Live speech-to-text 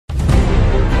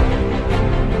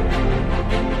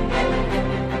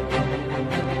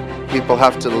people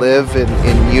have to live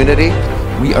in unity.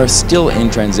 We are still in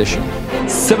transition.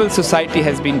 Civil society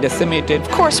has been decimated. Of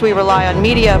course, we rely on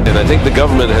media. And I think the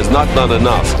government has not done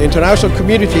enough. The international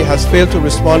community has failed to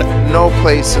respond. No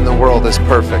place in the world is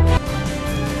perfect.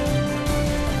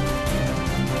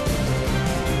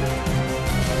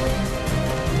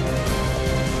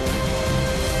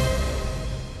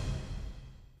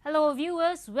 Hello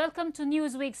viewers, welcome to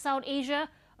Newsweek South Asia,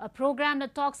 a program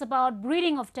that talks about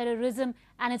breeding of terrorism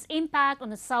and its impact on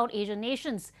the South Asian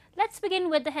nations. Let's begin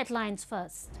with the headlines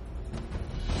first.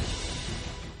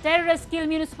 Terrorists kill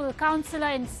municipal councillor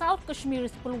in South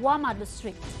Kashmir's Pulwama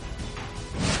district.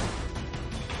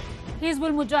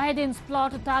 Hizbul Mujahideen's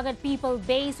plot to target people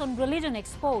based on religion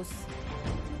exposed.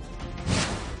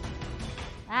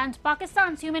 And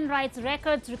Pakistan's human rights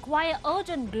records require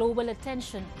urgent global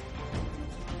attention.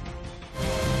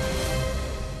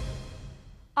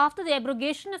 After the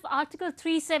abrogation of Article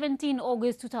 370 in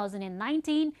August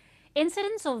 2019,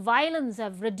 incidents of violence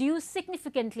have reduced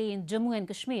significantly in Jammu and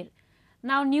Kashmir.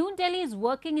 Now, New Delhi is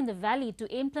working in the valley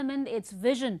to implement its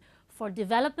vision for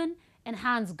development,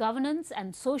 enhance governance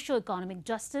and socio-economic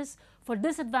justice for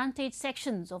disadvantaged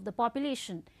sections of the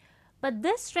population. But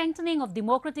this strengthening of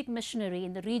democratic machinery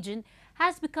in the region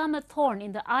has become a thorn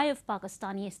in the eye of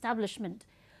Pakistani establishment.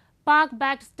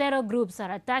 Pak-backed terror groups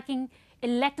are attacking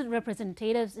elected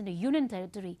representatives in the Union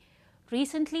Territory.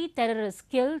 Recently, terrorists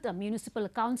killed a municipal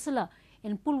councillor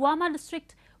in Pulwama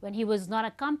district when he was not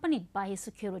accompanied by his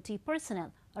security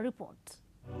personnel. A report.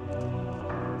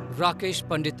 Rakesh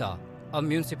Pandita, a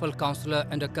municipal councillor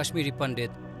and a Kashmiri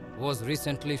Pandit, was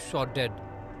recently shot dead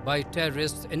by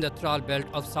terrorists in the Tral belt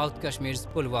of South Kashmir's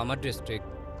Pulwama district.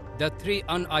 The three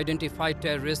unidentified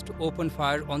terrorists opened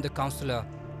fire on the councillor,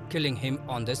 killing him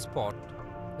on the spot.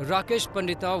 Rakesh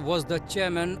Pandita was the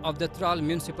chairman of the Tral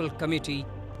Municipal Committee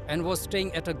and was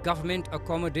staying at a government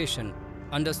accommodation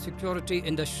under security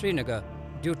in the Srinagar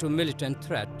due to militant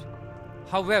threat.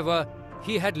 However,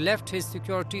 he had left his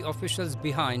security officials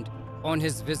behind on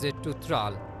his visit to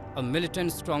Tral, a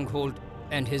militant stronghold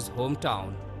and his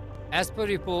hometown. As per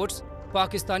reports,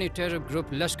 Pakistani terror group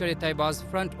Lashkar-e-Taiba's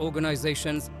front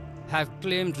organizations have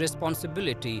claimed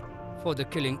responsibility for the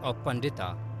killing of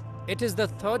Pandita. It is the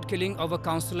third killing of a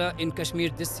councillor in Kashmir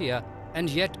this year and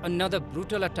yet another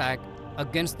brutal attack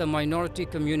against the minority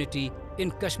community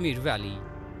in Kashmir Valley.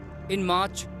 In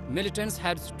March, militants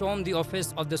had stormed the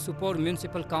office of the Supor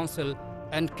Municipal Council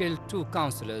and killed two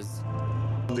councillors.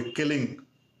 The killing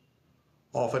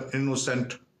of an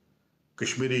innocent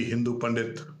Kashmiri Hindu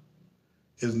Pandit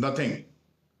is nothing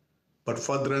but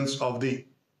furtherance of the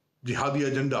jihadi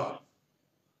agenda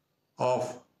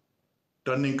of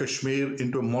turning Kashmir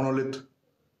into a monolith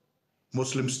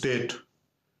Muslim state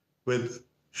with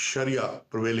Sharia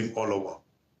prevailing all over.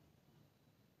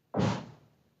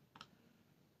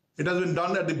 It has been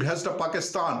done at the behest of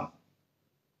Pakistan.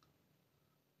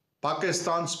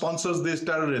 Pakistan sponsors these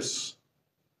terrorists.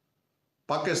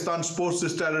 Pakistan supports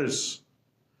these terrorists.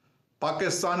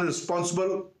 Pakistan is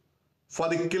responsible for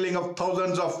the killing of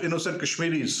thousands of innocent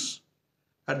Kashmiris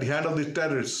at the hand of these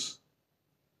terrorists,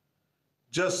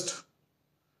 just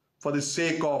for the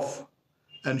sake of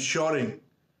ensuring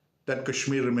that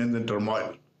Kashmir remains in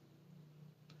turmoil.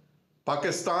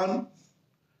 Pakistan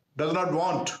does not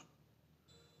want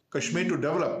Kashmir to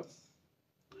develop.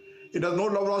 It has no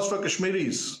love lost for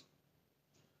Kashmiris.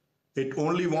 It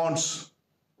only wants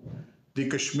the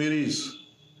Kashmiris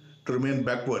to remain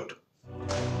backward.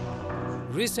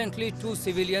 Recently, two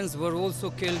civilians were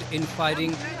also killed in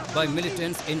firing by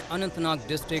militants in Anantnag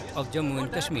district of Jammu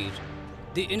and Kashmir.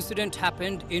 The incident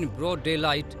happened in broad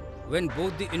daylight when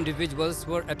both the individuals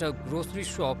were at a grocery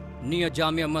shop near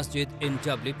Jamia Masjid in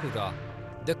Jabalpura.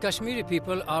 The Kashmiri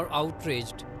people are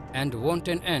outraged and want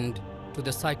an end to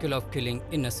the cycle of killing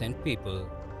innocent people.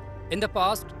 In the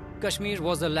past, Kashmir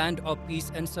was a land of peace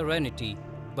and serenity,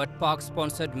 but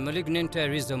Pak-sponsored malignant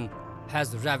terrorism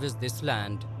has ravaged this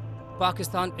land.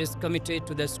 Pakistan is committed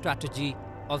to the strategy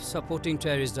of supporting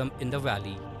terrorism in the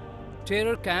valley.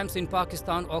 Terror camps in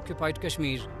Pakistan-occupied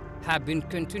Kashmir have been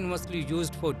continuously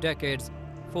used for decades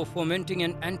for fomenting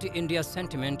an anti-India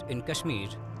sentiment in Kashmir.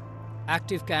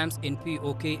 Active camps in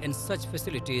POK and such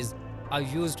facilities are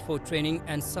used for training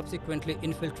and subsequently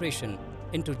infiltration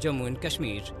into Jammu and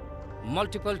Kashmir.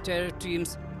 Multiple terror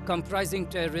teams comprising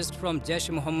terrorists from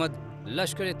Jaish-e-Mohammed,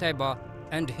 Lashkar-e-Taiba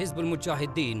and Hizbul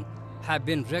Mujahideen have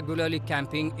been regularly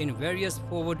camping in various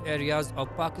forward areas of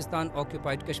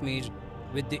Pakistan-occupied Kashmir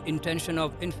with the intention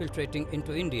of infiltrating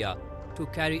into India to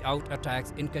carry out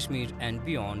attacks in Kashmir and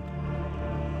beyond.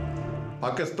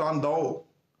 Pakistan, though,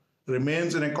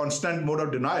 remains in a constant mode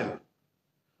of denial.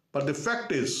 But the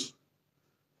fact is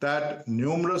that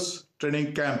numerous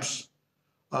training camps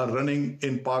are running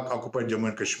in Pak-occupied Jammu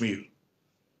and Kashmir.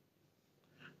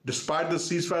 Despite the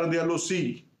ceasefire and the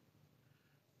LOC,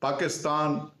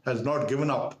 Pakistan has not given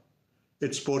up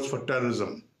its support for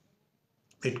terrorism.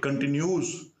 It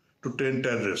continues to train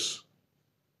terrorists.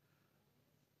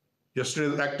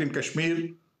 Yesterday's act in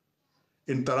Kashmir,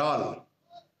 in Taral,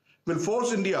 will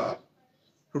force India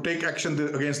to take action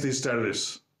against these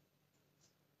terrorists.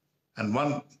 And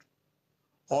one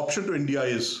option to India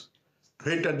is to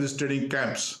hit at these training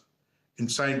camps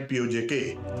inside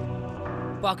POJK.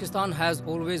 Pakistan has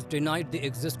always denied the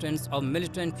existence of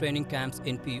militant training camps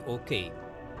in POK.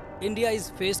 India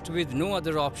is faced with no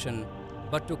other option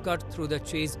but to cut through the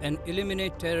chase and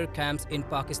eliminate terror camps in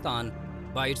Pakistan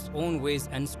by its own ways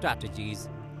and strategies.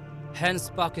 Hence,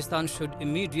 Pakistan should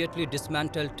immediately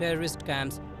dismantle terrorist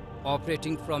camps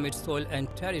operating from its soil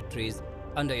and territories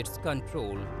under its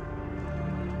control.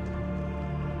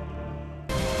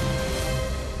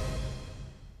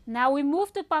 Now we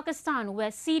move to Pakistan,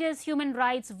 where serious human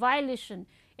rights violation,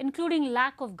 including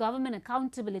lack of government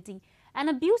accountability and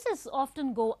abuses,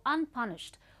 often go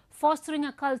unpunished, fostering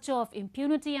a culture of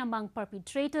impunity among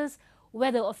perpetrators,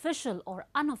 whether official or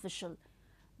unofficial.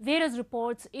 Various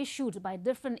reports issued by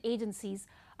different agencies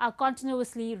are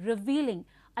continuously revealing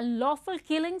unlawful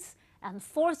killings and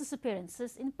forced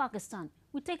disappearances in Pakistan.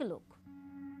 We take a look.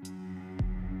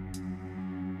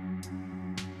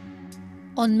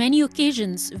 On many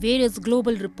occasions, various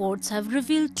global reports have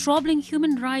revealed troubling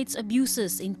human rights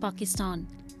abuses in Pakistan.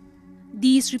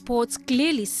 These reports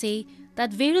clearly say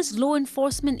that various law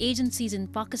enforcement agencies in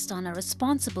Pakistan are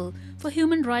responsible for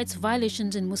human rights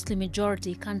violations in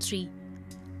Muslim-majority country.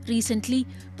 Recently,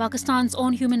 Pakistan's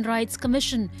own Human Rights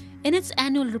Commission in its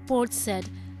annual report said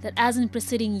that as in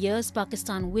preceding years,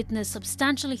 Pakistan witnessed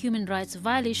substantial human rights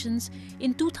violations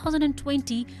in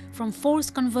 2020 from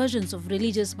forced conversions of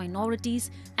religious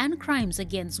minorities and crimes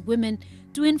against women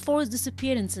to enforced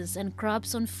disappearances and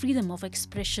curbs on freedom of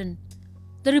expression.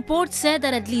 The report said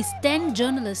that at least 10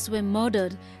 journalists were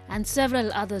murdered and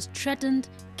several others threatened,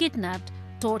 kidnapped,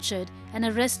 tortured and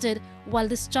arrested while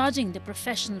discharging their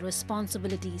professional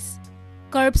responsibilities.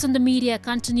 Curbs on the media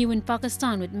continue in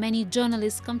Pakistan, with many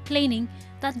journalists complaining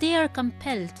that they are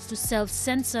compelled to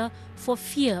self-censor for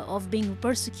fear of being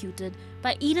persecuted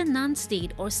by either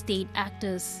non-state or state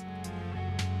actors.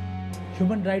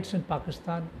 Human rights in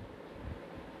Pakistan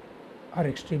are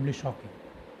extremely shocking.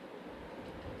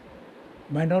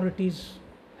 Minorities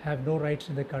have no rights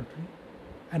in the country,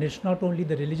 and it's not only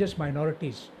the religious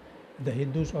minorities, the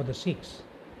Hindus or the Sikhs,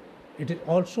 it is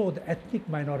also the ethnic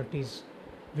minorities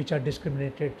which are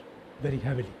discriminated very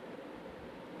heavily.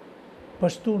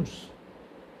 Pashtuns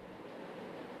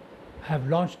have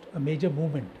launched a major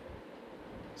movement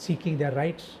seeking their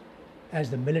rights as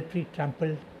the military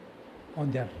trampled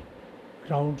on their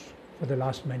grounds for the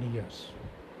last many years.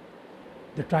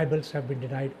 The tribals have been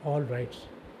denied all rights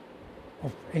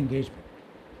of engagement.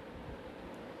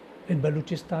 In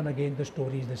Balochistan, again, the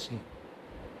story is the same.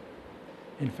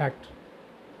 In fact,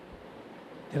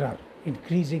 there are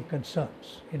increasing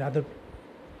concerns in other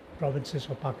provinces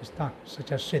of Pakistan,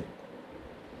 such as Sindh,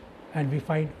 and we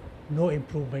find no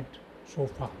improvement so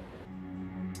far.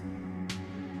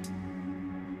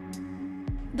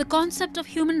 The concept of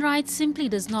human rights simply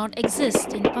does not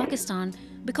exist in Pakistan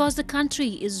because the country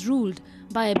is ruled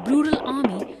by a brutal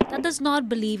army that does not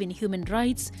believe in human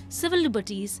rights, civil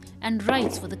liberties and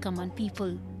rights for the common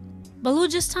people.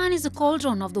 Balochistan is the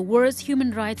cauldron of the worst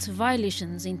human rights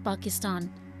violations in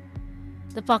Pakistan.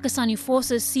 The Pakistani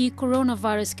forces see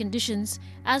coronavirus conditions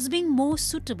as being more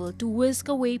suitable to whisk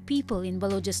away people in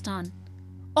Balochistan.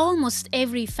 Almost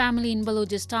every family in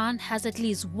Balochistan has at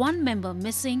least one member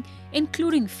missing,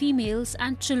 including females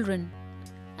and children.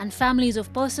 And families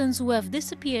of persons who have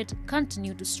disappeared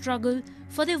continue to struggle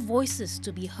for their voices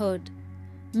to be heard.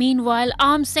 Meanwhile,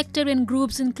 armed sectarian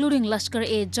groups including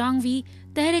Lashkar-e-Jhangvi,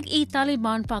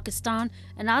 Tehrik-e-Taliban Pakistan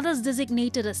and others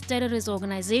designated as terrorist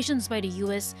organizations by the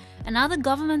US and other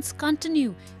governments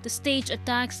continue to stage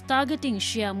attacks targeting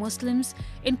Shia Muslims,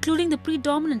 including the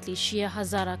predominantly Shia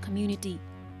Hazara community.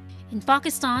 In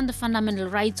Pakistan, the fundamental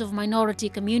rights of minority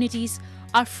communities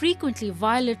are frequently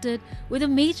violated, with a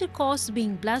major cause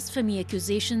being blasphemy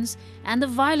accusations and the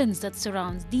violence that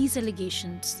surrounds these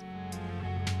allegations.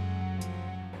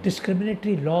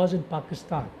 Discriminatory laws in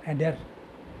Pakistan and their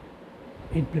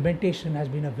implementation has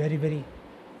been a very, very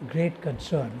great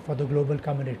concern for the global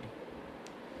community.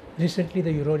 Recently,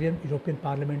 the European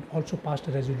Parliament also passed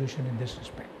a resolution in this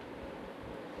respect.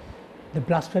 The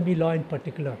blasphemy law in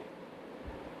particular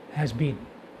has been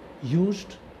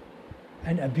used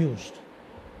and abused,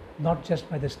 not just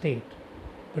by the state,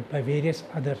 but by various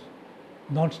other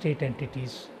non-state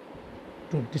entities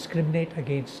to discriminate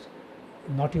against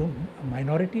not even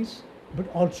minorities, but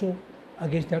also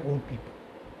against their own people.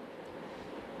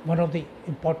 One of the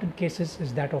important cases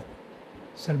is that of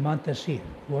Salman Taseer,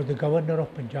 who was the governor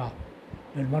of Punjab,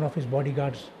 when one of his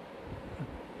bodyguards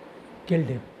killed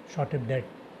him, shot him dead,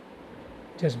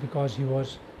 just because he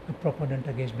was a proponent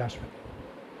against blasphemy.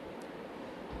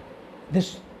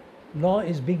 This law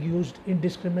is being used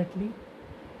indiscriminately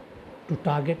to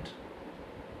target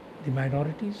the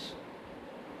minorities,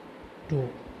 to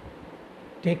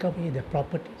take away their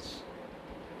properties,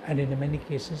 and in many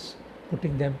cases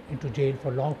putting them into jail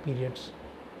for long periods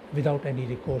without any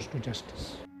recourse to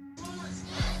justice.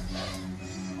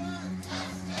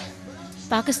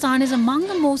 Pakistan is among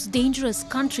the most dangerous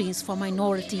countries for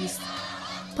minorities.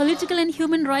 Political and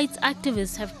human rights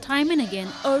activists have time and again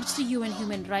urged the UN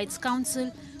Human Rights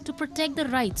Council to protect the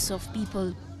rights of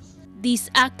people. These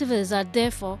activists are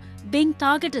therefore being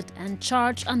targeted and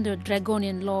charged under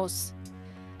draconian laws.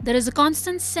 There is a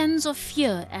constant sense of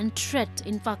fear and threat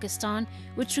in Pakistan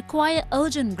which require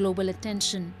urgent global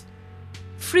attention.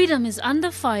 Freedom is under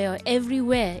fire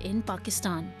everywhere in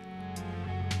Pakistan.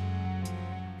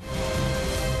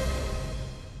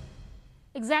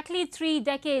 Exactly 3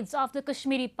 decades after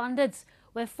Kashmiri Pandits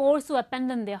were forced to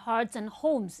abandon their hearts and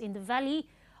homes in the valley,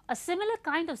 a similar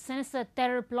kind of sinister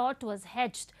terror plot was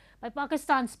hatched by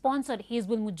Pakistan-sponsored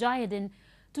Hizbul Mujahideen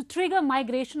to trigger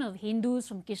migration of Hindus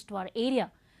from Kishtwar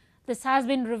area. This has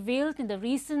been revealed in the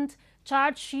recent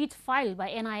charge sheet filed by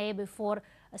NIA before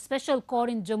a special court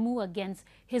in Jammu against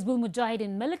Hizbul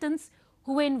Mujahideen militants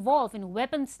who were involved in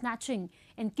weapon snatching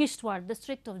in Kishtwar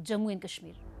district of Jammu and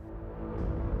Kashmir.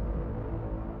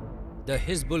 The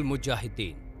Hizbul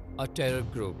Mujahideen, a terror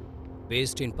group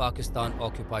based in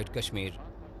Pakistan-occupied Kashmir,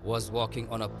 was working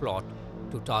on a plot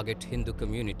to target Hindu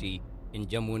community in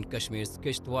Jammu and Kashmir's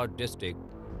Kishtwar district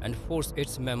and force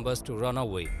its members to run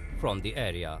away from the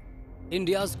area.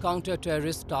 India's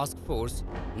counter-terrorist task force,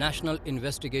 National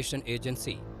Investigation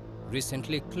Agency,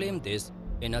 recently claimed this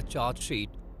in a charge sheet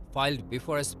filed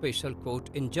before a special court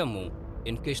in Jammu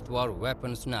in Kishtwar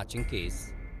weapon snatching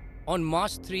case. On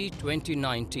March 3,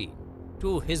 2019,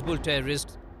 2 Hizbul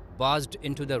terrorists barged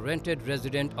into the rented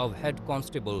residence of Head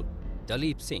Constable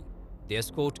Dalip Singh, the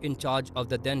escort in charge of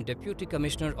the then Deputy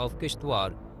Commissioner of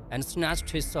Kishtwar, and snatched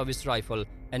his service rifle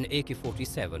and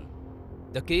AK-47.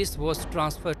 The case was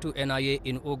transferred to NIA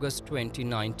in August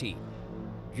 2019.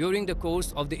 During the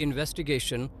course of the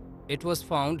investigation, it was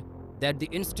found that the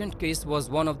incident case was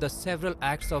one of the several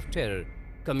acts of terror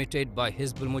committed by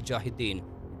Hizbul Mujahideen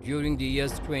during the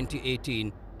years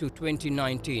 2018 to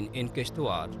 2019 in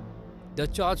Kishtwar. The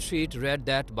charge sheet read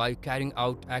that by carrying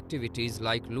out activities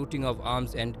like looting of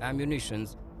arms and ammunition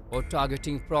or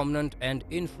targeting prominent and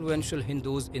influential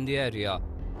Hindus in the area,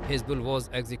 Hizbul was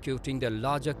executing the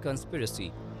larger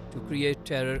conspiracy to create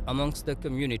terror amongst the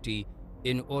community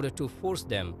in order to force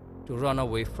them to run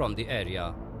away from the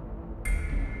area.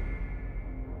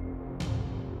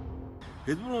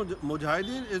 Hizbul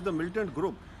Mujahideen is the militant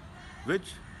group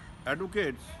which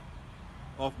advocates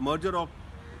of merger of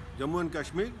Jammu and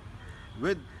Kashmir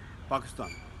with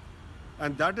Pakistan,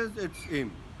 and that is its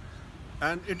aim.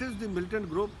 And it is the militant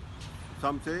group,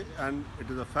 some say, and it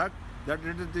is a fact, that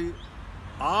it is the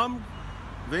armed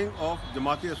wing of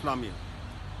Jamaat-e-Islamiyya.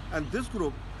 And this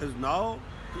group is now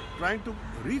trying to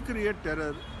recreate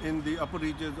terror in the upper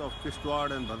reaches of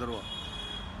Kishtwar and Bhadarwah.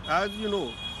 As you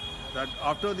know, that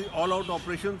after the all-out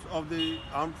operations of the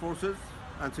armed forces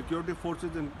and security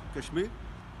forces in Kashmir,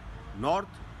 North,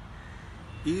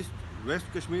 East, West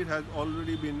Kashmir has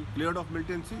already been cleared of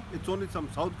militancy. It's only some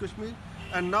South Kashmir.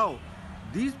 And now,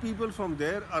 these people from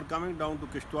there are coming down to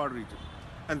Kishtwar region.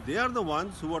 And they are the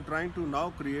ones who are trying to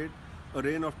now create a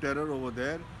reign of terror over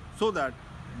there so that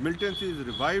militancy is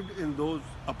revived in those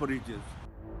upper reaches.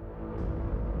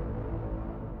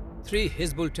 3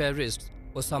 Hizbul terrorists,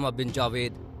 Osama bin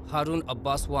Javed, Harun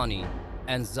Abbaswani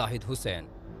and Zahid Hussain,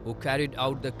 who carried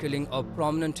out the killing of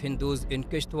prominent Hindus in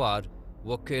Kishtwar,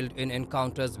 were killed in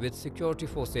encounters with security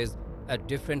forces at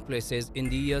different places in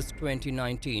the years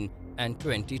 2019 and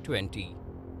 2020.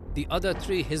 The other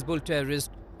 3 Hizbul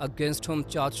terrorists against whom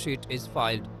charge sheet is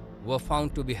filed were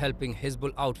found to be helping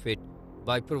Hizbul outfit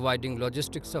by providing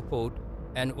logistic support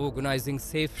and organizing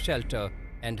safe shelter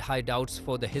and hideouts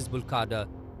for the Hizbul cadre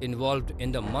involved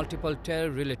in the multiple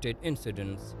terror-related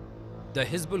incidents. The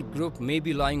Hizbul group may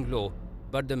be lying low,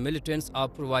 but the militants are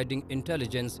providing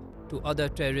intelligence to other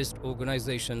terrorist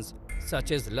organizations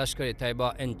such as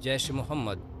Lashkar-e-Taiba and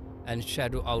Jaish-e-Mohammed and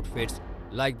shadow outfits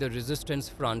like the Resistance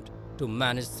Front to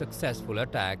manage successful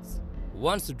attacks.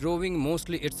 once drawing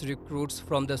mostly its recruits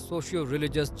from the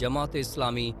socio-religious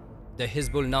Jamaat-e-Islami, the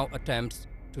Hizbul now attempts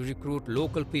to recruit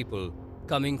local people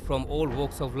coming from all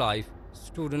walks of life,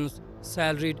 students,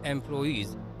 salaried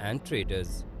employees and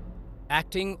traders.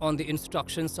 Acting on the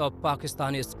instructions of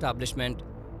Pakistani establishment,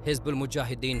 Hizbul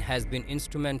Mujahideen has been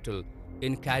instrumental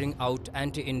in carrying out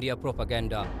anti-India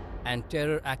propaganda and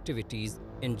terror activities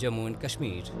in Jammu and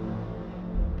Kashmir.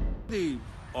 The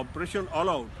operation all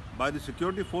out by the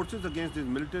security forces against these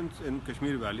militants in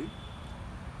Kashmir Valley,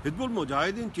 Hizbul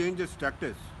Mujahideen changed its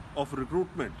tactics of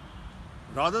recruitment.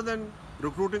 Rather than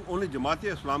recruiting only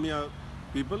Jamaat-e-Islamiya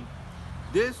people,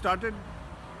 they started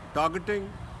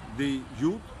targeting the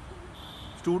youth,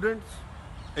 students,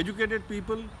 educated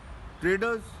people,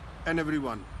 traders and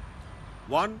everyone.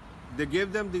 One, they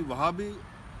gave them the Wahhabi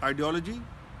ideology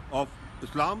of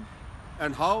Islam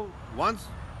and how once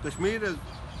Kashmir is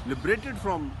liberated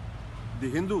from the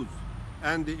Hindus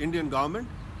and the Indian government,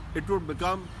 it would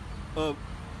become a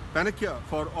panacea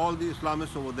for all the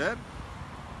Islamists over there.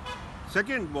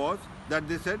 Second was that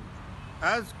they said,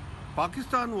 as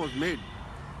Pakistan was made,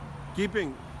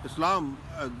 keeping Islam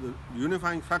as the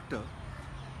unifying factor,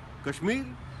 Kashmir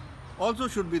also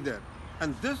should be there.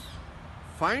 And this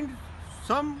finds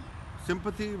some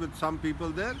sympathy with some people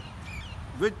there,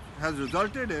 which has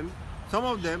resulted in some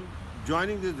of them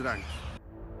joining these ranks.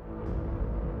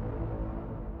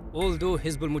 Although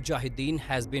Hizbul Mujahideen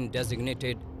has been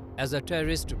designated as a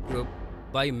terrorist group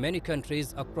by many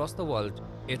countries across the world,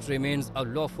 it remains a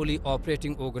lawfully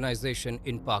operating organization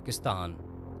in Pakistan.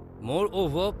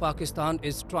 Moreover, Pakistan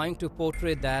is trying to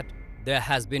portray that there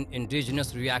has been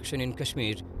indigenous reaction in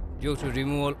Kashmir due to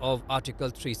removal of Article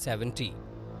 370.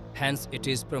 Hence, it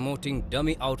is promoting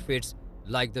dummy outfits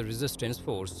like the resistance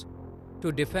force.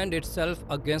 To defend itself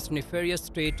against nefarious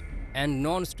state and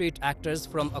non-state actors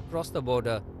from across the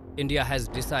border, India has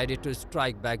decided to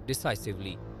strike back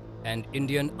decisively, and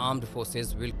Indian armed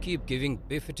forces will keep giving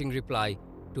befitting reply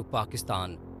to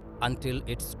Pakistan until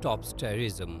it stops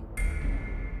terrorism.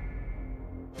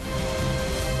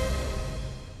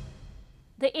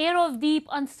 The air of deep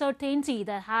uncertainty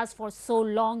that has for so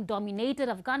long dominated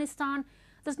Afghanistan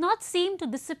does not seem to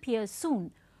disappear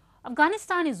soon.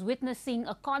 Afghanistan is witnessing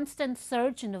a constant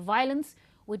surge in the violence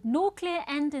with no clear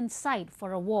end in sight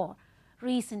for a war.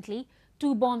 Recently,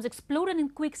 2 bombs exploded in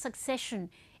quick succession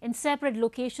in separate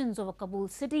locations over Kabul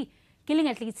city, killing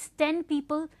at least 10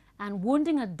 people and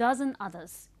wounding a dozen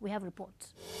others. We have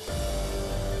reports.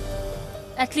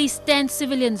 At least 10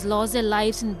 civilians lost their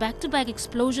lives in back-to-back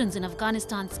explosions in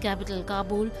Afghanistan's capital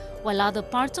Kabul, while other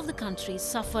parts of the country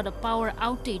suffered a power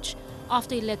outage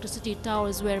after electricity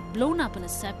towers were blown up in a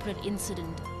separate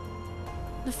incident.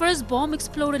 The first bomb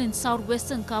exploded in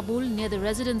southwestern Kabul near the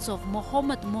residence of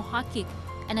Mohammad Mohakik,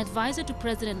 an advisor to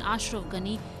President Ashraf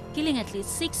Ghani, killing at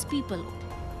least 6 people.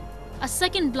 A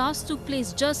second blast took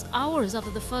place just hours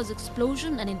after the first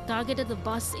explosion and it targeted the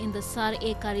bus in the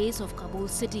Sar-e-Kares of Kabul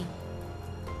city.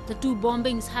 The 2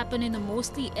 bombings happened in the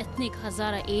mostly ethnic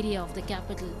Hazara area of the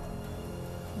capital.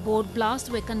 Both blasts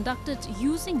were conducted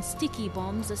using sticky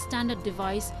bombs, a standard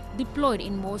device deployed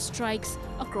in most strikes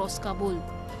across Kabul.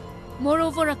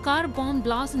 Moreover, a car bomb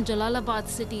blast in Jalalabad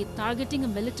city targeting a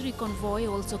military convoy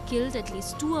also killed at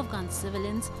least 2 Afghan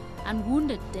civilians and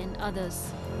wounded 10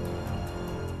 others.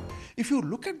 If you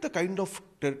look at the kind of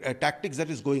tactics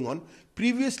that is going on,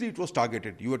 previously it was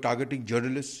targeted. You were targeting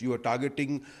journalists, you were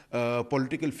targeting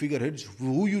political figureheads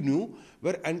who you knew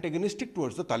were antagonistic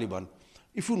towards the Taliban.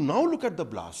 If you now look at the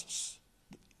blasts,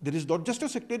 there is not just a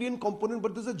sectarian component,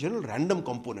 but there is a general random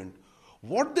component.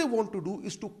 What they want to do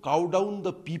is to cow down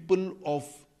the people of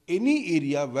any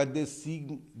area where they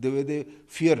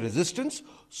fear resistance,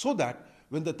 so that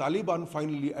when the Taliban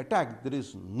finally attack, there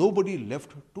is nobody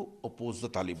left to oppose the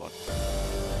Taliban.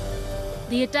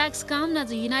 The attacks come as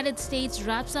the United States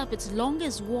wraps up its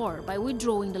longest war by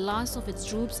withdrawing the last of its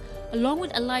troops along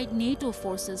with allied NATO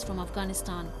forces from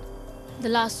Afghanistan. The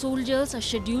last soldiers are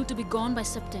scheduled to be gone by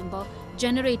September,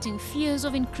 generating fears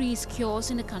of increased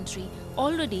chaos in a country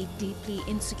already deeply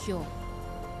insecure.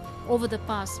 Over the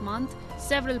past month,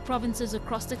 several provinces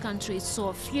across the country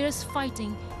saw fierce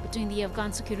fighting between the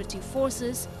Afghan security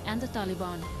forces and the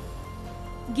Taliban.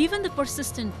 Given the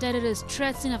persistent terrorist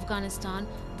threats in Afghanistan,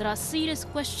 there are serious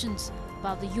questions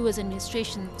about the US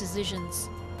administration's decisions.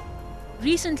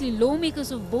 Recently,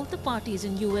 lawmakers of both the parties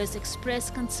in US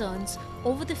expressed concerns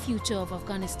over the future of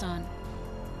Afghanistan.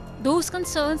 Those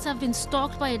concerns have been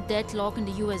stoked by a deadlock in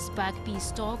the US-backed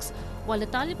peace talks, while the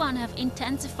Taliban have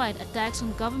intensified attacks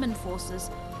on government forces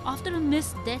after a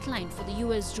missed deadline for the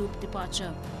US troop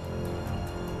departure.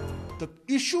 The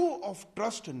issue of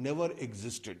trust never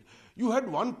existed. You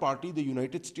had one party, the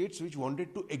United States, which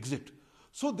wanted to exit.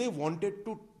 So they wanted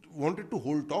to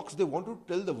hold talks. They wanted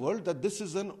to tell the world that this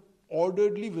is an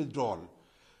orderly withdrawal.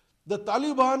 The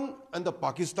Taliban and the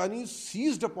Pakistanis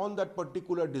seized upon that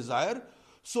particular desire.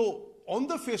 So on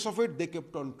the face of it, they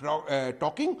kept on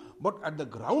talking, but at the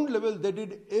ground level, they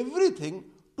did everything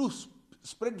to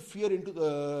spread fear into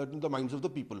the minds of the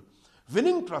people.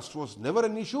 Winning trust was never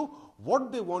an issue.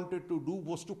 What they wanted to do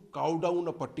was to cow down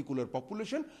a particular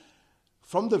population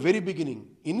from the very beginning,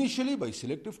 initially by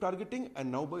selective targeting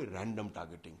and now by random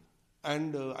targeting.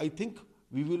 And I think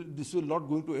this is not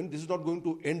going to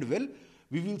end well.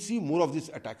 We will see more of these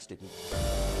attacks taking place.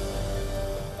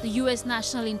 The US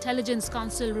National Intelligence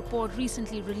Council report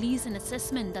recently released an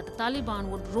assessment that the Taliban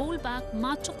would roll back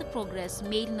much of the progress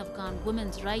made in Afghan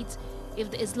women's rights if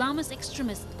the Islamist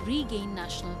extremists regain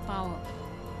national power.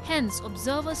 Hence,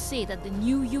 observers say that the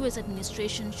new US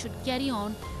administration should carry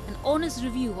on an honest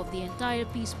review of the entire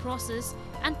peace process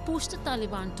and push the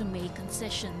Taliban to make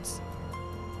concessions.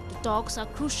 The talks are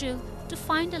crucial to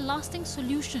find a lasting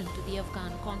solution to the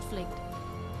Afghan conflict.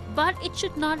 But it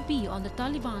should not be on the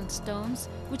Taliban's terms,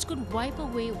 which could wipe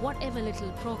away whatever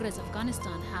little progress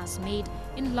Afghanistan has made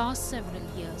in last several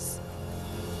years.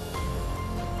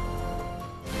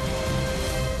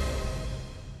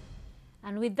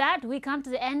 And with that, we come to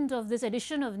the end of this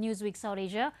edition of Newsweek South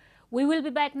Asia. We will be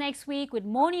back next week with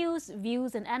more news,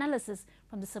 views and analysis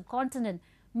from the subcontinent.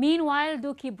 Meanwhile,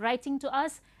 do keep writing to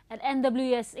us at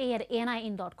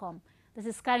nwsa@anin.com. This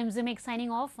is Karim Zimek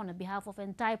signing off on behalf of the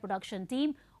entire production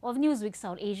team of Newsweek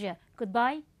South Asia.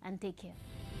 Goodbye and take care.